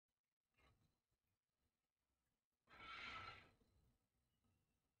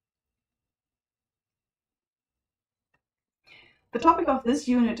The topic of this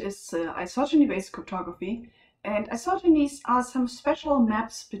unit is isogeny-based cryptography, and isogenies are some special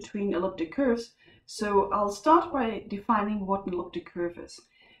maps between elliptic curves. So I'll start by defining what an elliptic curve is.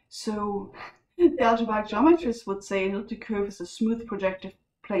 So the algebraic geometrists would say an elliptic curve is a smooth projective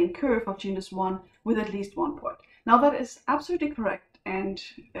plane curve of genus 1 with at least one point. Now that is absolutely correct, and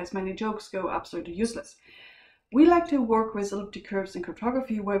as many jokes go, absolutely useless. We like to work with elliptic curves in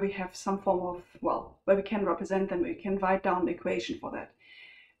cryptography where we have some form of, well, where we can represent them, we can write down an equation for that.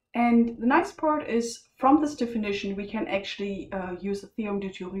 And the nice part is, from this definition, we can actually use the theorem de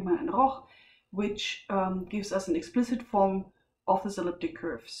Riemann and Roch, which gives us an explicit form of this elliptic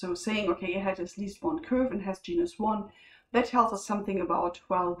curve. So saying, okay, it has at least one curve and has genus 1, that tells us something about,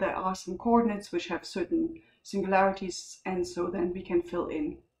 well, there are some coordinates which have certain singularities, and so then we can fill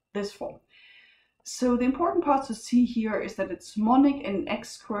in this form. So the important part to see here is that it's monic in x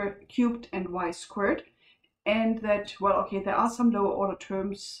squared cubed and y squared, and that, well, okay, there are some lower order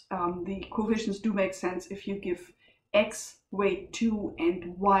terms. The coefficients do make sense. If you give x weight 2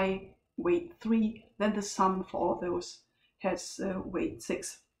 and y weight 3, then the sum for all of those has weight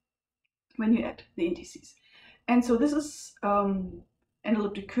 6 when you add the indices. And so this is an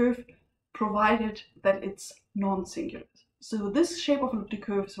elliptic curve provided that it's non-singular. So this shape of elliptic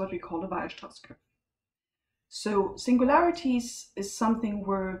curve is what we call a Weierstrass curve. So singularities is something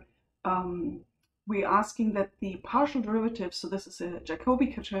where we're asking that the partial derivative, so this is a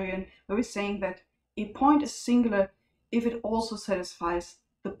Jacobi criterion, where we're saying that a point is singular if it also satisfies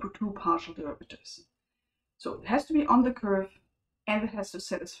the two partial derivatives. So it has to be on the curve and it has to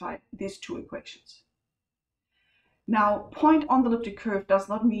satisfy these two equations. Now, point on the elliptic curve does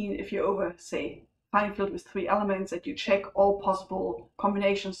not mean if you're over, say, finite field with 3 elements, that you check all possible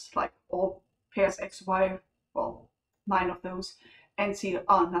combinations, like all pairs x, y, well, 9 of those, and see,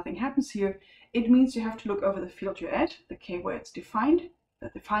 oh, nothing happens here. It means you have to look over the field you're at, the k where it's defined. The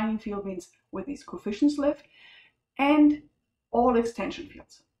defining field means where these coefficients live, and all extension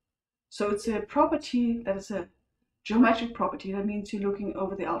fields. So it's a property that is a geometric property. That means you're looking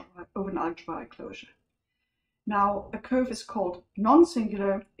over an algebraic closure. Now, a curve is called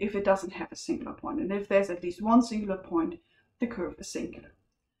non-singular if it doesn't have a singular point, and if there's at least one singular point, the curve is singular.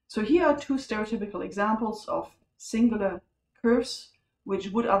 So here are two stereotypical examples of singular curves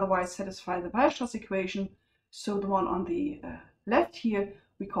which would otherwise satisfy the Weierstrass equation. So the one on the left here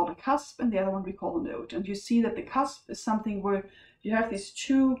we call a cusp, and the other one we call a node. And you see that the cusp is something where you have these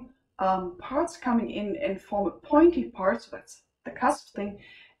two parts coming in and form a pointy part, so that's the cusp thing,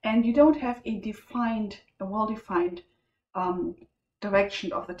 and you don't have a well-defined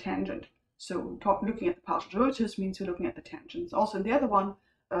direction of the tangent. So looking at the partial derivatives means you're looking at the tangents. Also in the other one,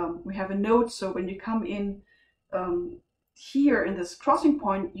 we have a node, so when you come in here in this crossing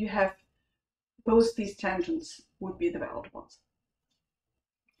point, you have both these tangents would be the valid ones.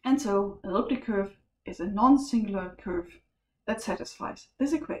 And so an elliptic curve is a non-singular curve that satisfies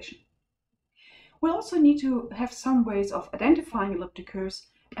this equation. We'll also need to have some ways of identifying elliptic curves,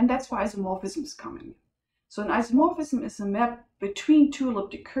 and that's where isomorphisms come in. So an isomorphism is a map between two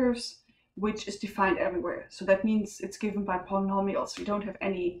elliptic curves which is defined everywhere. So that means it's given by polynomials. We don't have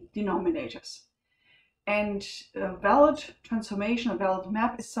any denominators. And a valid transformation, a valid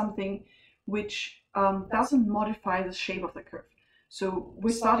map, is something which doesn't modify the shape of the curve. So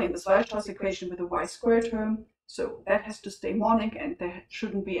we're starting this Weierstrass equation with a y squared term. So that has to stay monic, and there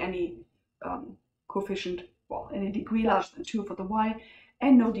shouldn't be any coefficient, well, any degree larger than 2 for the y,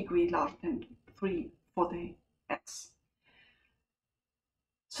 and no degree larger than 3 for the x.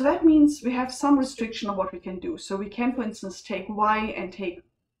 So that means we have some restriction of what we can do. So we can, for instance, take y and take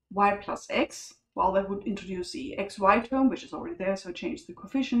y plus x. Well, that would introduce the xy term, which is already there, so change the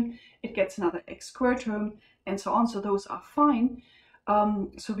coefficient. It gets another x squared term, and so on. So those are fine.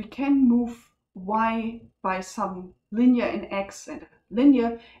 So we can move y by some linear in x and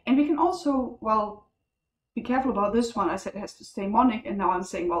linear, and we can also, well, be careful about this one. I said it has to stay monic, and now I'm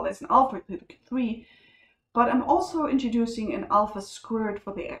saying, well, there's an alpha 3, but I'm also introducing an alpha squared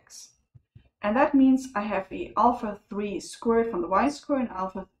for the x. And that means I have a alpha 3 squared from the y squared and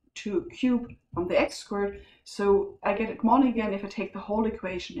alpha 2 cubed from the x squared. So I get it monic again if I take the whole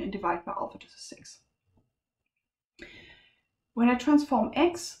equation and divide by alpha to the 6. When I transform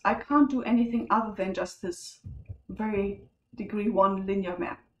x, I can't do anything other than just this very degree 1 linear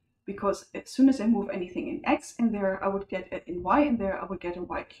map, because as soon as I move anything in x in there, I would get it in y in there, I would get a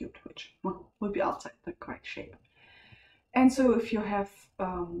y cubed, which would be outside the correct shape. And so if you have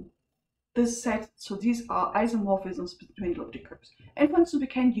this set, so these are isomorphisms between elliptic curves. And for instance, we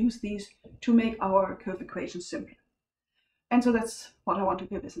can use these to make our curve equations simpler. And so that's what I want to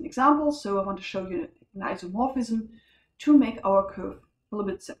give as an example. So I want to show you an isomorphism to make our curve a little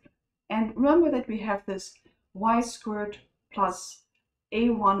bit simpler. And remember that we have this y squared plus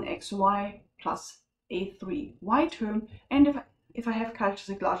a1xy plus a3y term, and if I have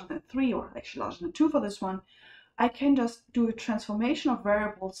characteristic larger than 3, or actually larger than 2 for this one, I can just do a transformation of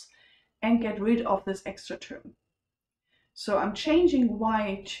variables and get rid of this extra term. So I'm changing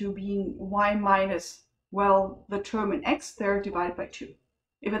y to being y minus, well, the term in x there divided by 2.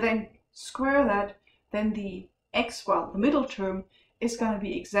 If I then square that, then the x, well, the middle term, is going to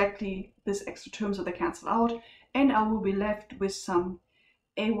be exactly this extra term, so they cancel out, and I will be left with some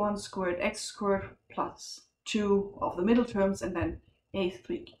a1 squared x squared plus 2 of the middle terms, and then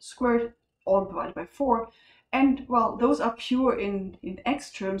a3 squared, all divided by 4. And, well, those are pure in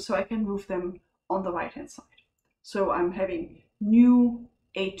x terms, so I can move them on the right hand side. So I'm having new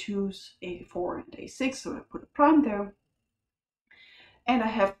a2s, a4, and a6, so I put a prime there. And I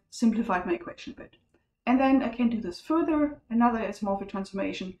have simplified my equation a bit. And then I can do this further, another isomorphic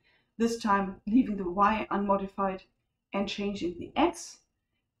transformation, this time leaving the y unmodified and changing the x.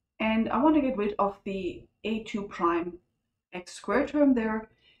 And I want to get rid of the a2 prime x squared term there,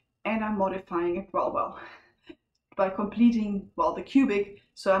 and I'm modifying it, well, by completing, well, the cubic.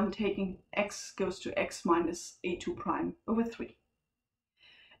 So I'm taking x goes to x minus a2 prime over 3.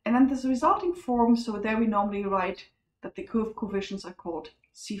 And then this resulting form, so there we normally write that the curve coefficients are called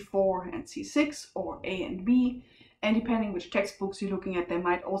C4 and C6, or A and B, and depending which textbooks you're looking at, they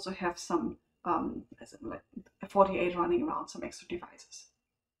might also have some like 48 running around, some extra devices.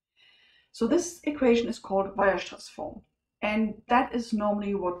 So this equation is called Weierstrass form, and that is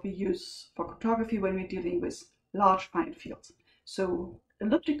normally what we use for cryptography when we're dealing with large finite fields. So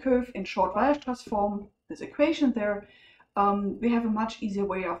elliptic curve in short Weierstrass form, this equation there, we have a much easier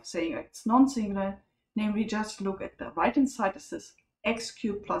way of saying it's non-singular, namely just look at the right hand side as this x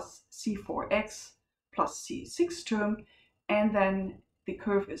cubed plus c4x plus c6 term, and then the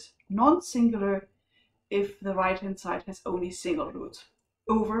curve is non-singular if the right hand side has only single roots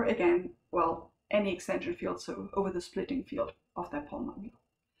over, again, well, any extension field, so over the splitting field of that polynomial.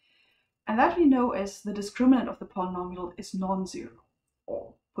 And that we know as the discriminant of the polynomial is non-zero,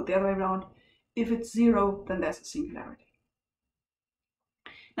 or put the other way around, if it's 0, then there's a singularity.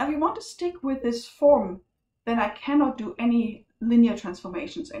 Now, if you want to stick with this form, then I cannot do any linear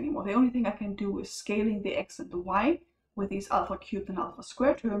transformations anymore. The only thing I can do is scaling the x and the y with these alpha cubed and alpha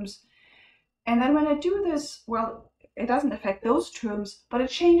squared terms. And then when I do this, well, it doesn't affect those terms, but it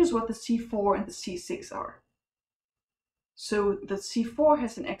changes what the C4 and the C6 are. So the C4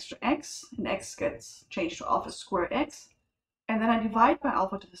 has an extra x, and x gets changed to alpha squared x, and then I divide by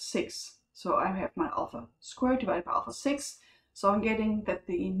alpha to the 6. So I have my alpha squared divided by alpha 6. So I'm getting that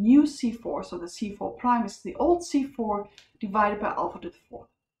the new C4, so the C4 prime, is the old C4 divided by alpha to the 4th.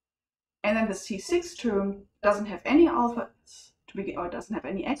 And then the C6 term doesn't have any alpha to begin, or doesn't have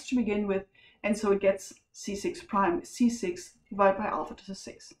any x to begin with, and so it gets C6 prime C6 divided by alpha to the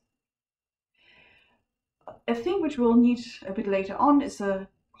 6th. A thing which we'll need a bit later on is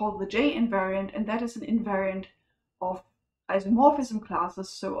called the J invariant, and that is an invariant of isomorphism classes,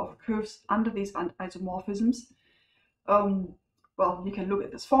 so of curves under these isomorphisms. Well, you can look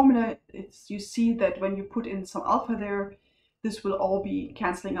at this formula. You see that when you put in some alpha there, this will all be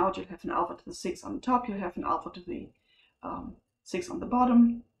cancelling out. You'll have an alpha to the 6 on the top, you'll have an alpha to the 6 on the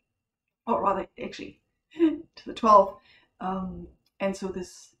bottom, or rather, actually, to the 12. And so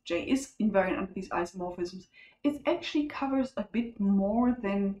this J is invariant under these isomorphisms. It actually covers a bit more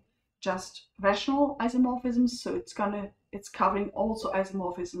than just rational isomorphisms, so it's covering also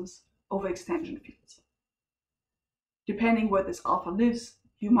isomorphisms over extension fields. Depending where this alpha lives,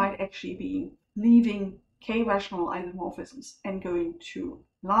 you might actually be leaving k-rational isomorphisms and going to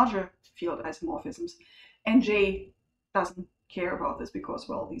larger field isomorphisms. And J doesn't care about this because,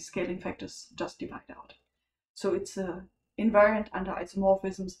 well, these scaling factors just divide out. So it's invariant under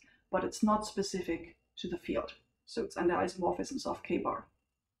isomorphisms, but it's not specific to the field. So it's under isomorphisms of k-bar.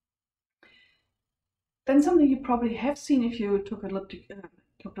 Then something you probably have seen if you took an elliptic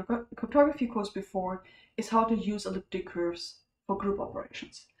cryptography course before is how to use elliptic curves for group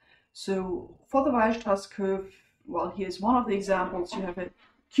operations. So for the Weierstrass curve, well, here's one of the examples. You have a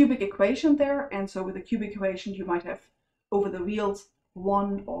cubic equation there, and so with a cubic equation you might have over the reals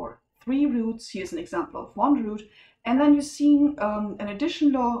 1 or 3 roots. Here's an example of 1 root, and then you're seeing an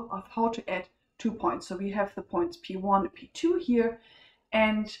addition law of how to add 2 points. So we have the points P1 and P2 here,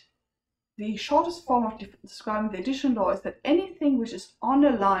 and the shortest form of describing the addition law is that anything which is on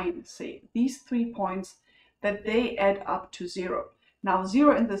a line, say these 3 points, that they add up to 0. Now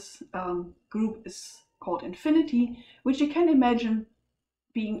 0 in this group is called infinity, which you can imagine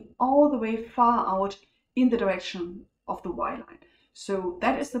being all the way far out in the direction of the y line. So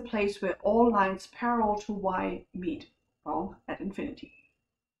that is the place where all lines parallel to y meet, well, at infinity.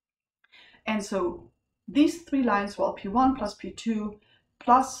 And so these three lines, well, P1 plus P2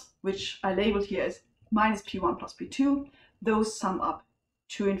 plus, which I labeled here as minus P1 plus P2, those sum up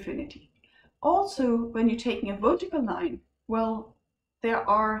to infinity. Also, when you're taking a vertical line, well,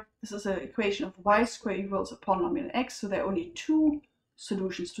 this is an equation of y squared equals a polynomial x, so there are only two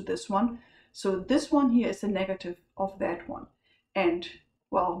solutions to this one. So this one here is the negative of that one. And,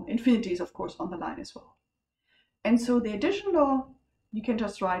 well, infinity is, of course, on the line as well. And so the addition law, you can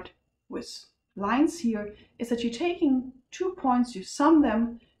just write with lines here, is that you're taking 2 points, you sum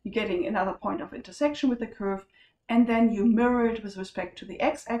them, you're getting another point of intersection with the curve, and then you mirror it with respect to the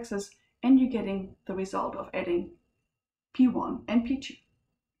x-axis, and you're getting the result of adding P1 and P2.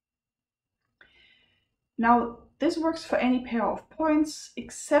 Now, this works for any pair of points,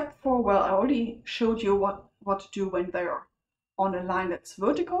 except for, well, I already showed you what to do when they're on a line that's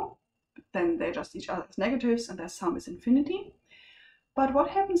vertical. Then they're just each other's negatives, and their sum is infinity. But what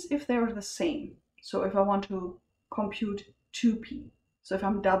happens if they're the same? So if I want to compute 2p, so if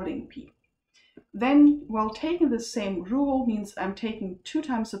I'm doubling p, then, well, taking the same rule means I'm taking 2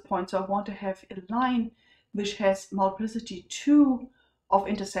 times the point, so I want to have a line which has multiplicity 2 of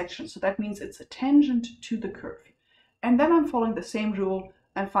intersection. So that means it's a tangent to the curve. And then I'm following the same rule.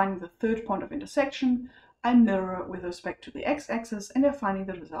 I'm finding the third point of intersection. I mirror with respect to the x-axis, and I'm finding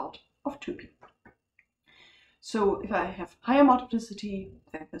the result of 2p. So if I have higher multiplicity,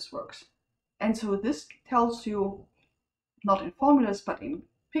 then this works. And so this tells you, not in formulas, but in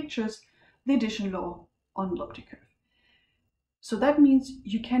pictures, the addition law on an elliptic curve. So that means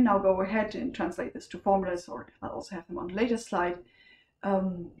you can now go ahead and translate this to formulas, or I'll also have them on the later slide.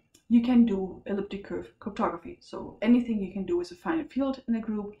 You can do elliptic curve cryptography. So anything you can do with a finite field in a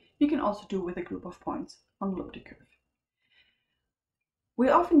group, you can also do with a group of points on an elliptic curve. We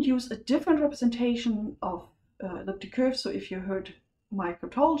often use a different representation of elliptic curves. So if you heard my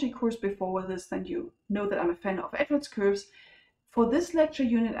cryptology course before with this, then you know that I'm a fan of Edwards curves. For this lecture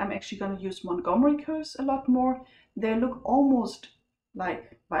unit, I'm actually going to use Montgomery curves a lot more. They look almost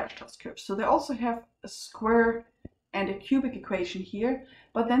like Weierstrass curves. So they also have a square and a cubic equation here,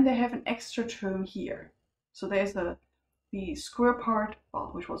 but then they have an extra term here. So there's the square part,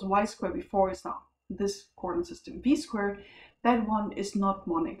 well, which was y squared before, is now this coordinate system v squared. That one is not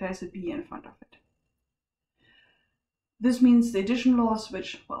monic, there's a b in front of it. This means the addition laws,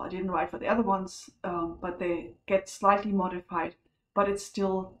 which, well, I didn't write for the other ones, but they get slightly modified, but it's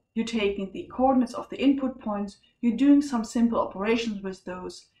still, you're taking the coordinates of the input points, you're doing some simple operations with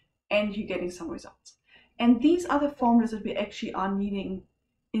those, and you're getting some results. And these are the formulas that we actually are needing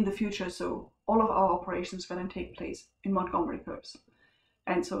in the future, so all of our operations are going to take place in Montgomery curves.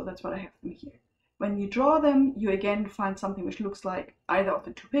 And so that's what I have them here. When you draw them, you again find something which looks like either of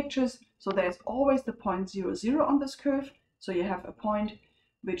the two pictures. So there's always the point 0, 0 on this curve. So you have a point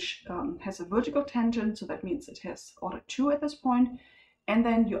which has a vertical tangent, so that means it has order 2 at this point. And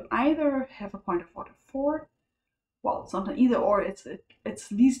then you either have a point of order 4, well, it's not an either or, it's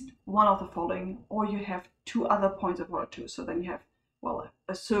at least one of the following, or you have 2 other points of order 2. So then you have, well,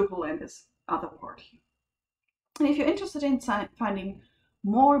 a circle and this other part here. And if you're interested in finding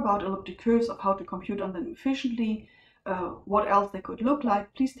more about elliptic curves, of how to compute on them efficiently, what else they could look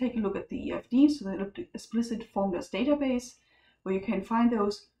like, please take a look at the EFD, so the Elliptic Explicit Formulas database, where you can find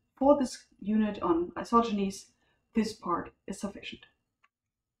those. For this unit on isogenies, this part is sufficient.